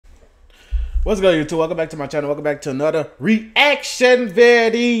What's good, YouTube? Welcome back to my channel. Welcome back to another reaction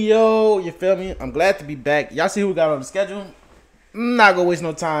video. You feel me? I'm glad to be back. Y'all see who we got on the schedule? I'm not gonna waste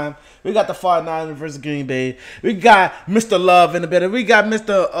no time. We got the 49ers versus Green Bay. We got Mr. Love in the building. We got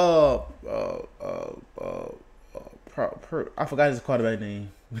Mr. I forgot his quarterback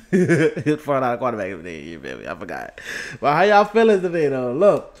name. His 49 quarterback name. You feel me? I forgot. But how y'all feeling today, though?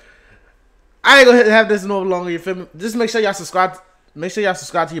 Look, I ain't gonna have this no longer. You feel me? Just make sure y'all subscribe. Make sure y'all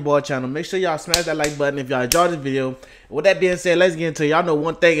subscribe to your boy channel. Make sure y'all smash that like button if y'all enjoyed this video. With that being said, let's get into it. Y'all know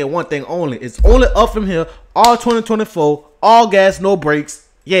one thing and one thing only. It's only up from here. All 2024. All gas, no brakes.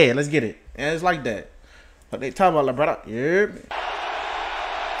 Yeah, let's get it. And it's like that. What they talking about, like, brother? Yeah.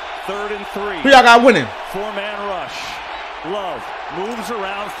 3rd and 3. Who y'all got winning? 4-man rush. Love moves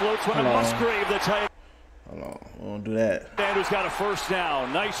around, floats one to Musgrave, the tight. Hold on. We won't do that. Sanders got a first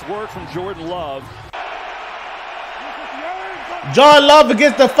down. Nice work from Jordan Love. Jordan Love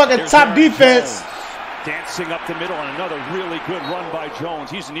against the fucking top defense. Dancing up the middle on another really good run by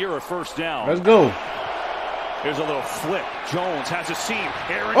Jones. He's near a first down. Let's go. There's a little flip. Jones has a seam.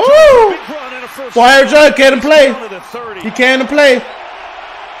 Aaron Jones, big run and a first down. Aaron Jones can't play. He can't play.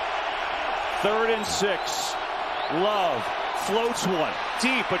 3rd and 6. Love floats one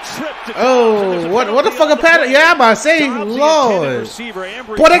deep, a trip to what the fuck a pattern? Yeah, I'm about to say, Lord.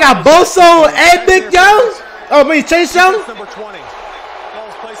 Boy, they got Boso and Big Jones. Oh, me Chase Young.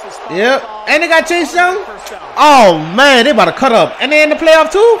 Yep, and they got Chase Young. Oh man, they about to cut up, and they in the playoff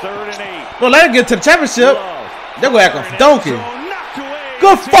too. 3rd and 8. Well, let them get to the championship. They're gonna act a donkey.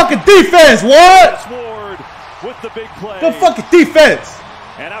 Good fucking defense, what? Good fucking defense.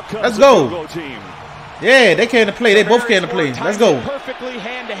 Let's go. Yeah, they came to play. They both came to play. Let's go. Perfectly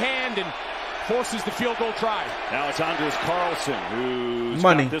hand to hand and forces the field goal try. Now it's Anders Carlson who's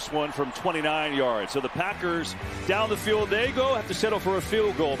got this one from 29 yards. So the Packers down the field they go, have to settle for a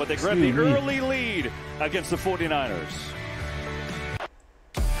field goal, but they grab the early lead against the 49ers.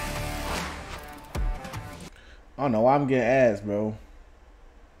 I don't know why I'm getting ass, bro.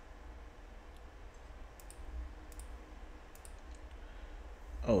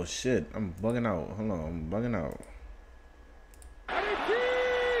 Oh shit, I'm bugging out. Hold on, I'm bugging out.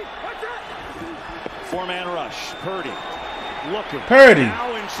 4-man rush. Purdy looking. Purdy.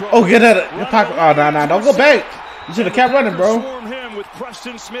 Oh, get out of your pocket. Oh, no, don't go back. You should have kept running, bro. Swarm him with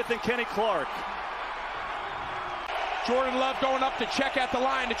Preston Smith and Kenny Clark. Jordan Love going up to check at the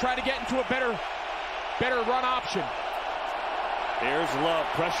line to try to get into a better run option. There's Love.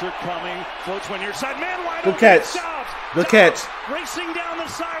 Pressure coming. Floats one near side. Man wide open. Good catch. Good catch. Racing down the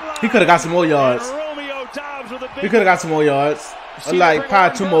sideline. He could have got some more yards. He could have got some more yards. Like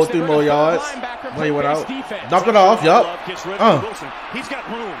probably 2 more, 3 more yards. When he went out. Knock it off. Yup. He's got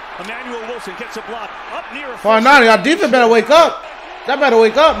room. Emmanuel Wilson gets a block. Up near a 49, our defense better wake up. That better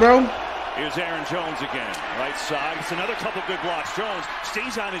wake up, bro. Here's Aaron Jones again. Right side. It's another couple good blocks. Jones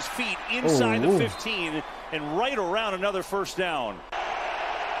stays on his feet inside the 15 and right around another first down.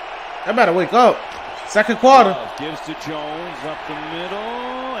 That better wake up. Second quarter. Gives to Jones up the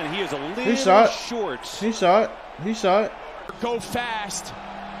middle, and he is a little short. He shot. He shot. Go fast.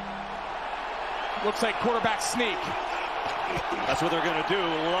 Looks like quarterback sneak. That's what they're going to do.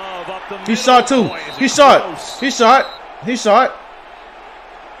 Love up the middle. He shot too. He shot. He shot. He shot.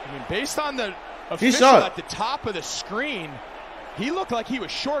 I mean, based on the official at the top of the screen, he looked like he was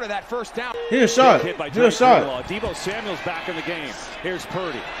short of that first down. He was shot. He was shot. Debo Samuel's back in the game. Here's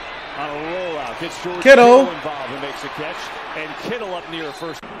Purdy on a rollout. Gets George Kittle involved and makes a catch. And Kittle up near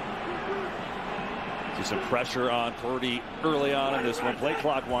first. See some pressure on Purdy early on in this one. Play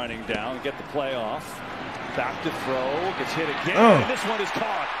clock winding down. Get the play off. Back to throw. Gets hit again. And this one is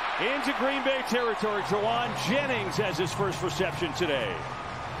caught into Green Bay territory. Jawan Jennings has his first reception today.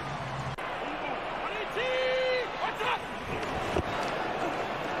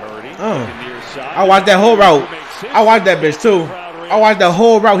 I watched that whole route. I watched that bitch too. I watched the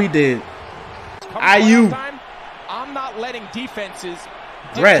whole route he did. I'm not letting defenses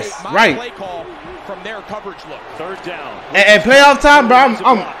rest. Right. Play call from their coverage look. 3rd down. And playoff time, bro.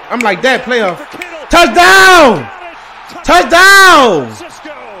 I'm like that. Playoff. Touchdown! Touchdown!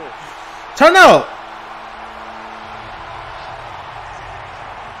 Turn up.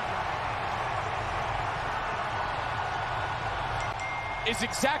 Is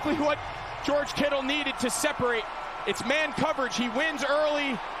exactly what George Kittle needed to separate. It's man coverage. He wins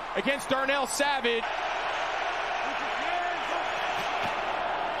early against Darnell Savage.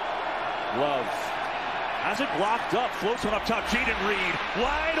 Love has it blocked up. Floats one up top. Jaden Reed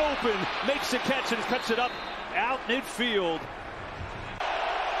wide open. Makes a catch and cuts it up out midfield.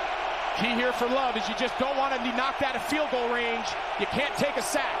 Key here for Love is you just don't want him to be knocked out of field goal range. You can't take a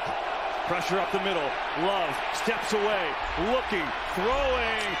sack. Pressure up the middle. Love steps away, looking,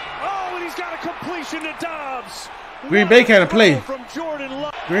 throwing. Oh, and he's got a completion to Dobbs. Green Bay can't play. From Jordan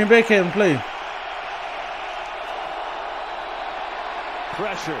Love. Green Bay can't play.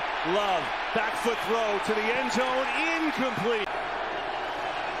 Pressure. Love. Back foot throw to the end zone. Incomplete.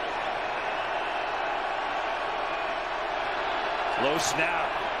 Low snap.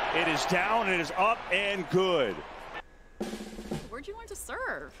 It is down. It is up and good. Where'd you learn to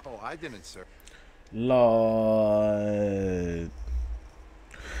serve? Oh, I didn't serve. Lord.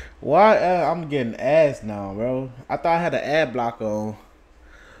 Why I'm getting ass now, bro? I thought I had an ad block on.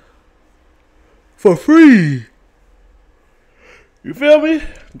 For free. You feel me?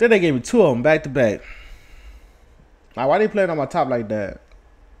 Then they gave me 2 of them back to back. Like, why they playing on my top like that?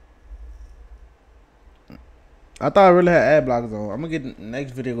 I thought I really had ad blockers on. I'm gonna get the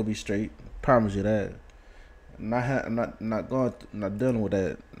next video gonna be straight. Promise you that. I'm not dealing with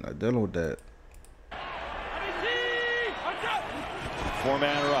that. Not dealing with that.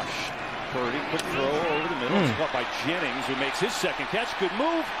 4-man rush. Purdy, quick throw over the middle. It's caught by Jennings, who makes his second catch. Good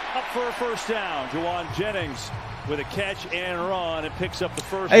move. Up for a first down. Juwan Jennings with a catch and run. It picks up the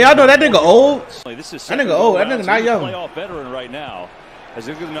first. Hey, y'all know that nigga old? This is that nigga old. That nigga not young. Playoff veteran right now. As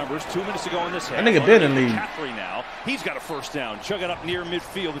look at the numbers, 2 minutes to go in this half. That nigga been in the league. Now. He's got a first down. Chug it up near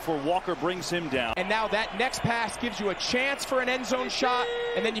midfield before Walker brings him down. And now that next pass gives you a chance for an end zone shot,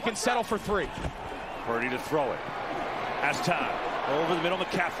 and then you can settle for 3. Purdy to throw it. Has time. Over the middle,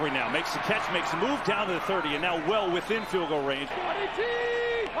 McCaffrey now makes the catch, makes a move down to the 30, and now well within field goal range.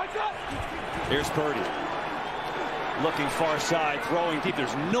 Here's Purdy. Looking far side, throwing deep.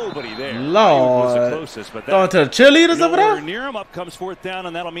 There's nobody there. Lord. Was the closest, but going to the cheerleaders over there? Near him. Up comes 4th down,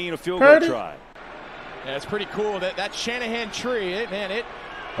 and that'll mean a field goal try. Yeah, it's pretty cool. That Shanahan tree, it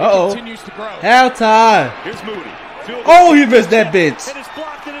continues to grow. Halftime. Here's Moody. Oh, he missed that bitch. And it's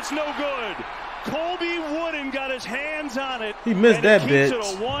blocked, and it's no good. Colby Wooden got his hands on it. He missed that bitch.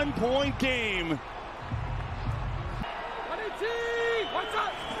 Keeps it a 1-point game.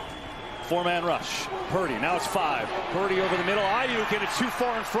 4-man rush. Purdy, now it's 5. Purdy over the middle. Ayuk, and it's too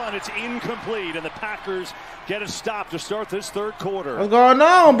far in front. It's incomplete, and the Packers get a stop to start this 3rd quarter. What's going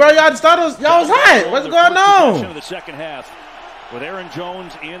on, bro? Y'all was hot. What's going on? Of the second half with Aaron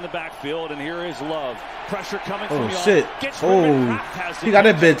Jones in the backfield, and here is Love. Pressure coming from Young. Shit. Oh, he got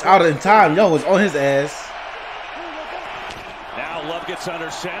that bitch out in time. Yo was on his ass. Now Love gets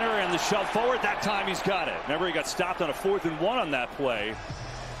under center, and the shove forward. That time he's got it. Remember, he got stopped on a 4th and 1 on that play.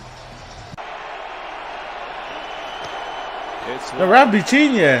 It's the ref be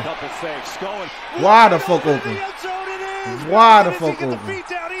cheating ya. Couple fakes going. Wide the fuck open. Wide the fuck open. Feet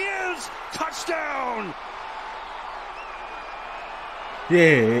down. He is. Touchdown.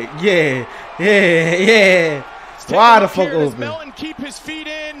 Yeah. Wide the fuck open. Melton keep his feet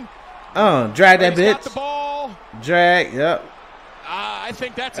in. Drag that bitch. Got the ball. Drag. Yep. I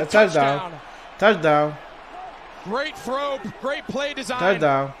think that's a touchdown. Touchdown. Great throw. Great play design.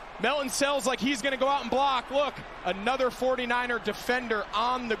 Touchdown. Melton sells like he's going to go out and block. Look, another 49er defender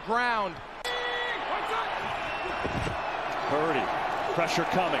on the ground. Purdy, pressure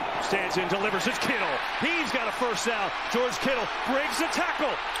coming, stands in, delivers. It's Kittle. He's got a first down. George Kittle breaks the tackle.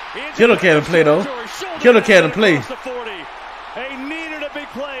 Kittle can't play though. Kittle can't play. They needed a big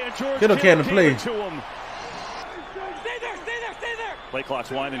play, and George Kittle can't play. To him. Stay there. Play clock's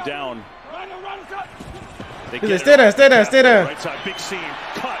winding down. Stay there. Right side, big seam,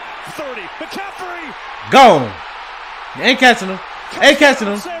 cut, 30, McCaffrey! Gone. Ain't catching him. San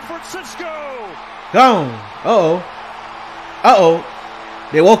Francisco! Gone. Uh-oh.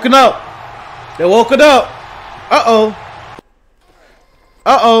 They woken up. Uh-oh.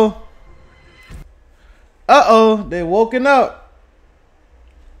 They woken up.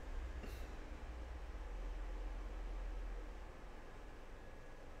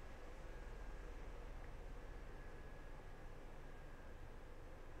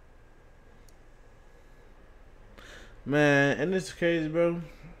 Man, and it's crazy, bro.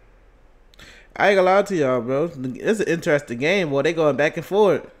 I ain't gonna lie to y'all, bro. It's an interesting game, boy. They going back and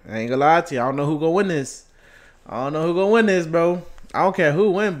forth. I ain't gonna lie to you. I don't know who gonna win this. Bro. I don't care who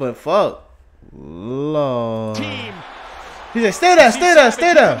win, but fuck. Lord. Team. He said, stay there.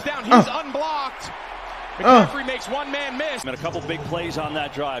 He's unblocked. McCaffrey makes one man miss. And a couple big plays on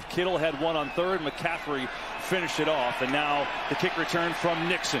that drive. Kittle had one on 3rd. McCaffrey finished it off. And now the kick return from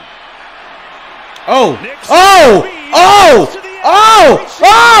Nixon. Oh, he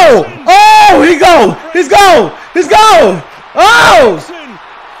go. He's gone. Oh,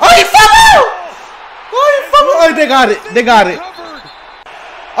 he fumbled. Oh, they got it.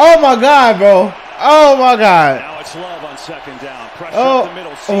 Oh my God, bro. Oh my God. Now it's Love on second down. Pressure up the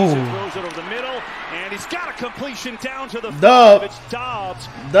middle. Sees it, throws it over the middle, and he's got a completion down to the 5. It's Dobbs.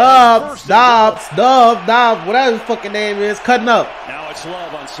 Dobbs, whatever his fucking name is, cutting up. Now it's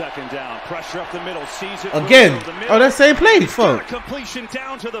Love on second down. Pressure up the middle. Sees it again. Over the middle. Oh, that same play. Fuck. Completion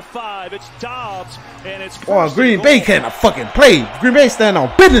down to the 5. It's Dobbs, and it's Green Bay can't fucking play. Green Bay stand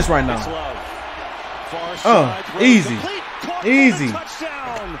on business right now. Easy. Easy.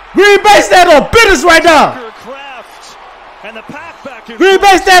 Green Bay stand on business right now. Green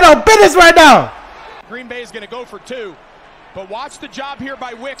Bay stand on business right now. Green Bay is going to go for 2. But watch the job here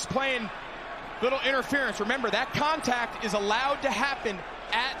by Wicks playing little interference. Remember, that contact is allowed to happen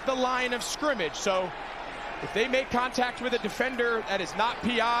at the line of scrimmage. So if they make contact with a defender, that is not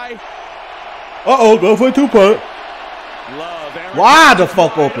PI. Go for a 2-point. Wide the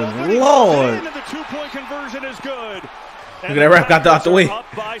fuck open. Lord. The 2-point conversion is good. Look at that ref got out the way. Up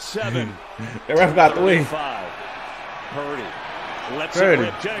by 7. That ref got the way. Purdy. Lets Purdy. it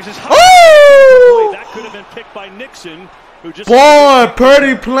rip. Jennings is that could have been picked by Nixon. Who just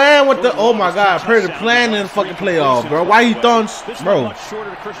Purdy playing with the. Oh my God, Purdy playing in the fucking playoff, bro. Why he throwing, bro?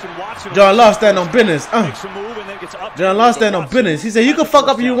 John Love stand on business. John Love stand on business. He said you can fuck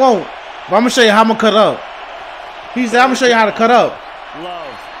up if you want, but I'm gonna show you how I'm gonna cut up. He said I'm gonna show you how to cut up.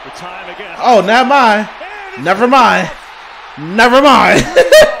 Love the time again. Oh, never mind. Never mind. Never mind.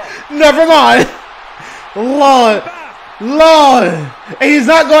 Never mind. Lord. And he's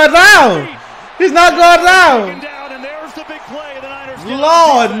not going down. He's not going down.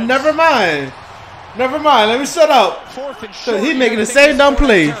 Lord, never mind. Never mind. Let me shut up. He's making the same dumb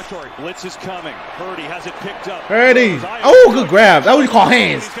play. Blitz is coming. Purdy has it picked up. Purdy. Oh, good grab. That's what you call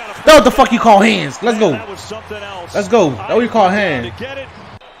hands. That's what the fuck you call hands. Let's go. Let's go. That's what you call hands.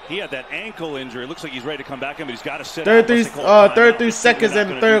 He had that ankle injury. It looks like he's ready to come back in, but he's got to sit 33 seconds in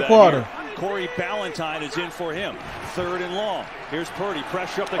the third quarter. Corey Ballantyne is in for him. 3rd and long. Here's Purdy.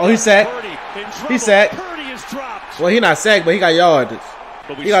 Pressure up the he's sacked. He's sacked. Purdy is dropped. Well, he's not sacked, but he got yardage.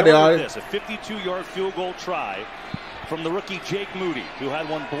 But we he got the started yardage. A 52-yard field goal try from the rookie Jake Moody, who had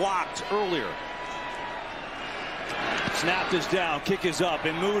one blocked earlier. Snap is down. Kick is up,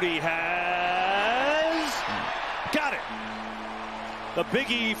 and Moody has got it. The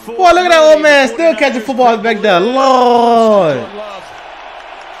Biggie. Boy, look at that old man still catching footballs back there. Lord.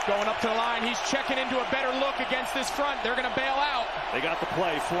 Going up to the line. He's checking into a better look against this front. They're going to bail out. They got the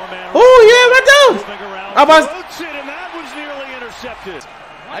play. 4-man. Oh, yeah, right there. And that was nearly intercepted.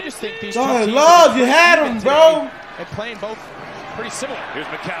 I just think these Lord, you had him, bro. And playing both pretty similar. Here's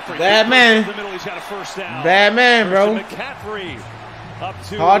McCaffrey. Bad man. The middle, he's got a first down. Bad man, bro. McCaffrey up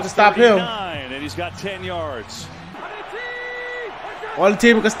to hard to stop him. And he's got 10 yards. Only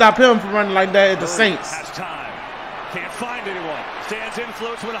team who can stop him from running like that is the Saints. Has time. Can't find anyone. Stands in,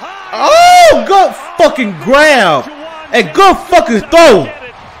 floats with a high. Oh, good fucking grab. And good fucking throw.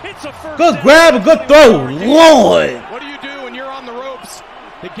 Good grab and good throw. Lord. What do you do when you're on the ropes?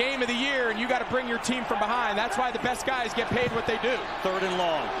 The game of the year, and you got to bring your team from behind. That's why the best guys get paid what they do. 3rd and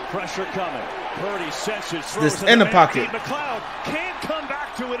long. Pressure coming. Purdy senses. This in the pocket. McLeod can't come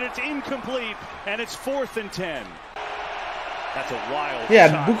back to it. It's incomplete, and it's 4th and 10. That's a wild.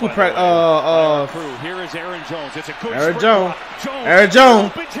 Yeah, Buku Here is Aaron Jones. It's a good Aaron Jones. Aaron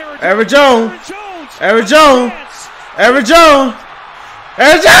Jones. Aaron Jones. Aaron Jones. Aaron Jones.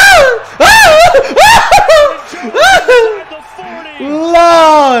 Aaron Jones.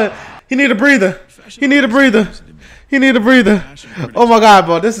 Lord. He need a breather. He need a breather. He need a breather. Oh my God,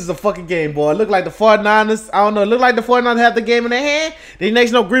 bro. This is a fucking game, boy. It look like the 49ers. I don't know. It look like the 49ers have the game in their hand. Then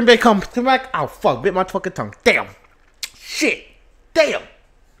next, no, Green Bay come back. Oh, fuck. Bit my fucking tongue. Damn. Shit. Damn.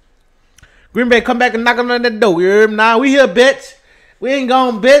 Green Bay come back and knock on that door. You hear me? Nah, we here, bitch. We ain't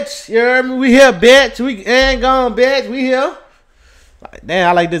gone, bitch. You hear me? We here, bitch. We ain't gone, bitch. We here. Damn,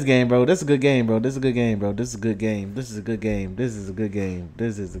 I like this game, bro. This is a good game, bro. This is a good game, bro. This is a good game. This is a good game. This is a good game.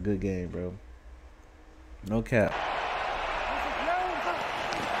 This is a good game, bro. No cap.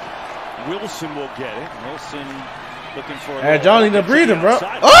 Wilson will get it. Wilson looking for Aaron Jones need to breathe him, bro.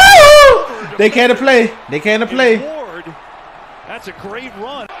 Oh! They can't play. They can't play. That's a great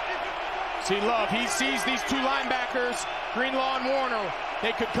run. See Love. He sees these 2 linebackers, Greenlaw and Warner.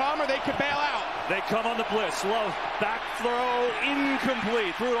 They could come or they could bail out. They come on the blitz. Love back throw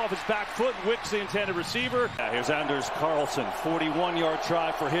incomplete. Threw it off his back foot. Wicks the intended receiver. Here's Anders Carlson. 41-yard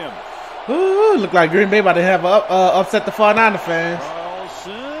try for him. Ooh, look like Green Bay about to have upset the 49er fans.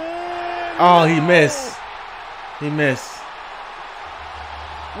 Carlson. Oh, he missed. He missed.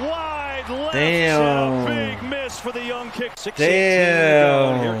 Wide left. Damn. Big miss for the young kick. 6-18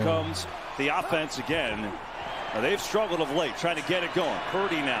 Damn. Here comes the offense again. Now they've struggled of late, trying to get it going.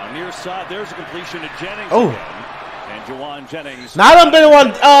 Purdy now, near side. There's a completion to Jennings again. And Juwan Jennings. Now them bitch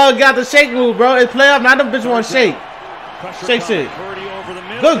want got the shake move, bro. It's playoff. Now them bitch want shake. Shake shit.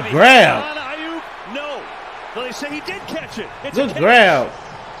 Good grab. No. They say he did catch it. It's good grab.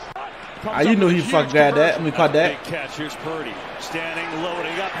 You knew he fucking got that. I mean, caught that. Big catch. Here's Purdy. Standing,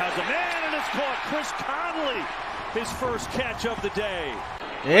 loading up. Has a man, and it's caught. Chris Conley. His first catch of the day.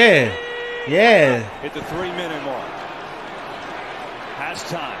 Yeah. Yeah. At the 3-minute mark. Has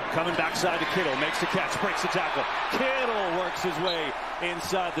time. Coming backside to Kittle. Makes the catch. Breaks the tackle. Kittle works his way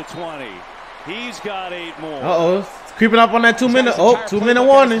inside the 20. He's got 8 more. Uh-oh. Creeping up on that 2-minute. Oh, 2-minute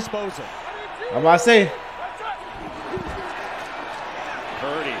warning. I'm about to say.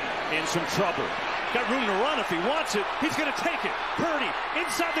 Purdy in some trouble. Got room to run if he wants it. He's going to take it. Purdy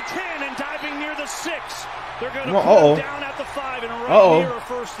inside the 10 and diving near the 6. They're going to put him down at the 5 and right near a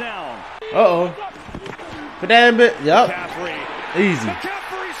first down. Uh-oh. Put that in bit. Yup. Easy.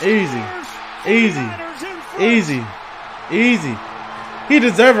 Easy. Easy. Easy. He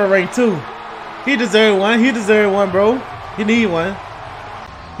deserve a rank too. He deserve one. He deserve one, bro. He need one.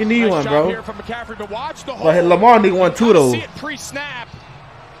 He need one, bro. Here from McCaffrey to watch the but Lamar need one too, though. See it pre-snap.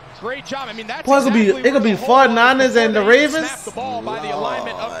 Great job. I mean, that's it could be 49ers and the Ravens. Snap the ball by the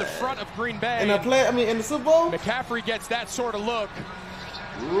alignment of the front of Green Bay. In the Super Bowl. McCaffrey gets that sort of look.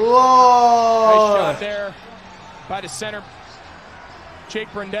 Whoa! Nice shot there by the center,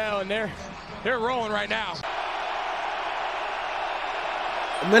 Jake Brendel, and they're rolling right now.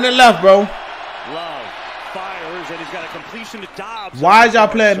 A minute left, bro. Love fires, and he's got a completion to Dobbs. Why is y'all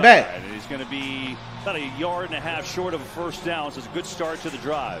playing back? And he's going to be about 1.5 yards short of a first down, so it's a good start to the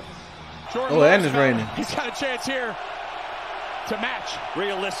drive. And it's raining. He's got a chance here to match.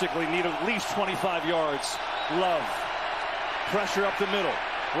 Realistically, need at least 25 yards. Love. Pressure up the middle.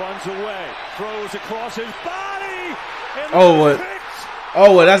 Runs away. Throws across his body. Oh, what?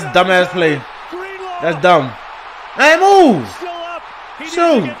 Oh, what? That's a dumbass play. That's dumb. Hey, move. Still up. He needs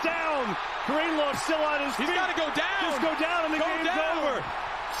Shoot. to get down. Greenlaw's still on his feet. He's got to go down. Just go down and the game's over.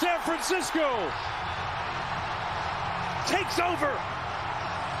 San Francisco takes over.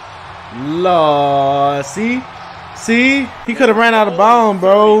 Lord, see, he could have ran out of bounds,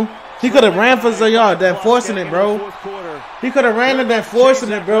 bro. He could have ran for some yard, then forcing it, bro. He could have ran it, then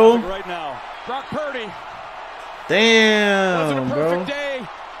forcing it, bro. Right now, Brock Purdy. Damn, wasn't a bro. perfect day.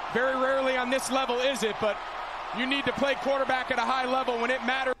 Very rarely on this level is it, but you need to play quarterback at a high level when it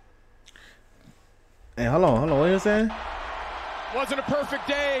matters. Hey, hold on, what are you saying? Wasn't a perfect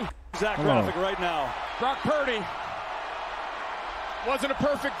day. Exact graphic right now. Brock Purdy. Wasn't a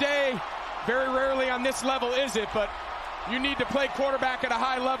perfect day. Very rarely on this level is it, but you need to play quarterback at a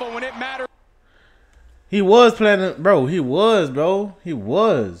high level when it matters. He was playing, bro. He was, bro. He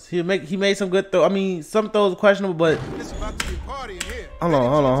was. He made some good throws. I mean, some throws questionable, but hold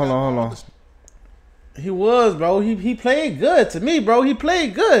on. He was, bro. He played good to me, bro. He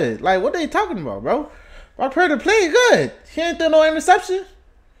played good. Like, what they talking about, bro? Brock Purdy played good. He ain't throw no interception.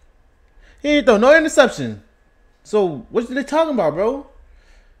 So what are they talking about, bro?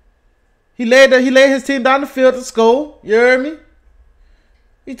 He laid his team down the field to score. You heard me?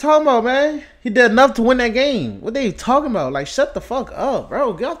 You talking about, man? He did enough to win that game. What they talking about? Like, shut the fuck up,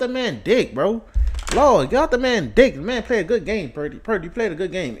 bro. Get off that man dick, bro. Lord, get off the man dick. The man played a good game, Purdy. Purdy played a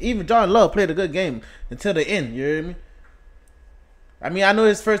good game. Even John Love played a good game until the end. You hear me? I mean, I know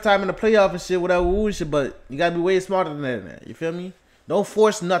it's first time in the playoff and shit, whatever, woo shit, but you gotta be way smarter than that. You feel me? Don't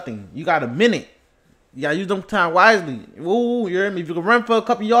force nothing. You got a minute. You gotta use them time wisely. Woo, you hear me? If you can run for a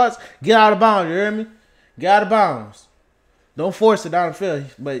couple yards, get out of bounds. You hear me? Get out of bounds. Don't force it down the field.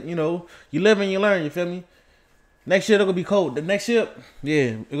 But you know, you live and you learn. You feel me? Next year, it'll be cold. The next year,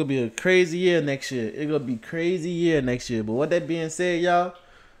 yeah, it'll be a crazy year next year. It'll be crazy year next year. But with that being said, y'all,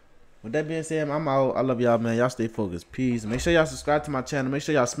 I'm out. I love y'all, man. Y'all stay focused. Peace. Make sure y'all subscribe to my channel. Make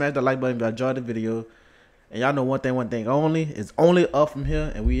sure y'all smash the like button if y'all enjoyed the video. And y'all know one thing only. It's only up from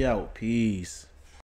here, and we out. Peace.